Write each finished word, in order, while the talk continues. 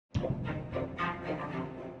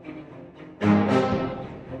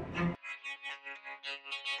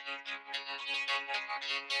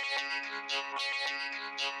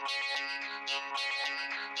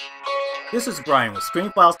This is Brian with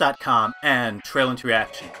ScreenFiles.com and Trail into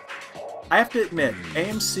Reaction. I have to admit,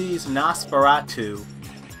 AMC's NOS4A2,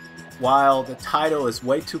 while the title is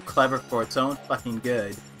way too clever for its own fucking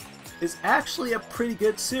good, is actually a pretty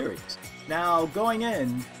good series. Now, going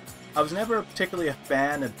in, I was never particularly a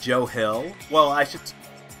fan of Joe Hill. Well, I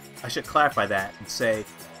should clarify that and say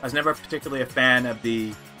I was never particularly a fan of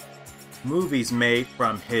the movies made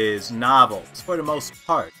from his novels, for the most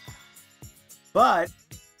part. But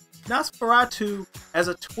NOS4A2, as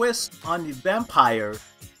a twist on the vampire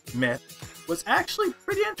myth, was actually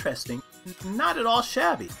pretty interesting, not at all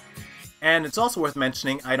shabby. And it's also worth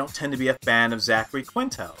mentioning I don't tend to be a fan of Zachary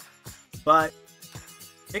Quinto, but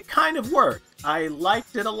it kind of worked. I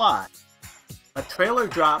liked it a lot. A trailer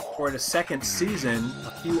dropped for the second season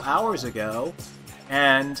a few hours ago,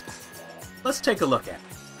 and let's take a look at it.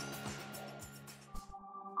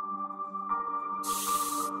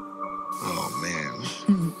 Oh,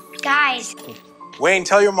 man. Guys. Wayne,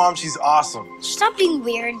 tell your mom she's awesome. Stop being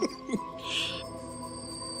weird.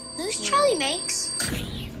 Who's Charlie Makes?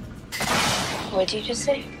 What'd you just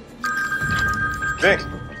say? Vic.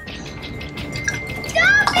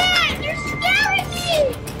 Stop it! You're scaring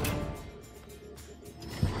me!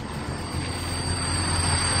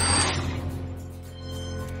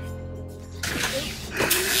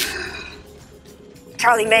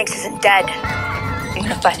 Charlie Manx isn't dead. I'm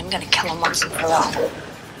gonna find him, gonna kill him once and for all.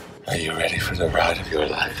 Are you ready for the ride of your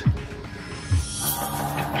life?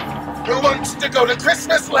 Who wants to go to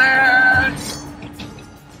Christmas land?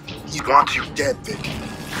 He wants you dead, Vic.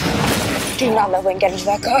 Do not let Wayne get into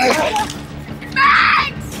that car.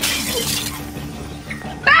 Max!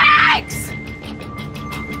 Max!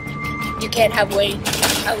 You can't have Wayne.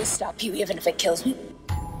 I will stop you even if it kills me.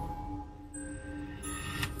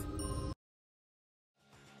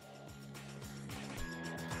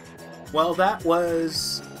 Well, that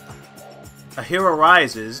was A Hero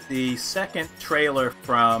Rises, the second trailer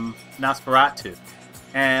from NOS4A2.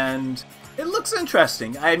 And it looks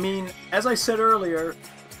interesting. I mean, as I said earlier,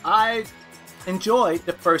 I enjoyed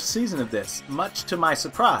the first season of this, much to my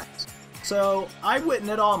surprise. So I wouldn't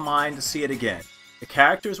at all mind to see it again. The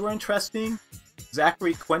characters were interesting.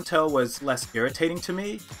 Zachary Quinto was less irritating to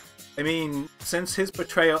me. I mean, since his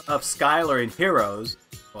portrayal of Skylar in Heroes,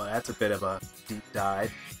 well, that's a bit of a deep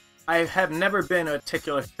dive. I have never been a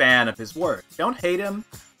particular fan of his work. Don't hate him,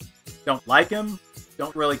 don't like him,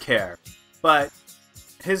 don't really care. But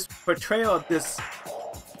his portrayal of this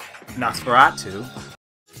NOS4A2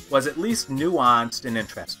 was at least nuanced and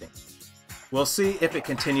interesting. We'll see if it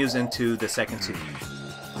continues into the second season.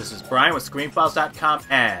 This is Brian with ScreenFiles.com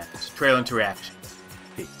and Trail into Reaction.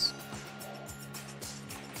 Peace.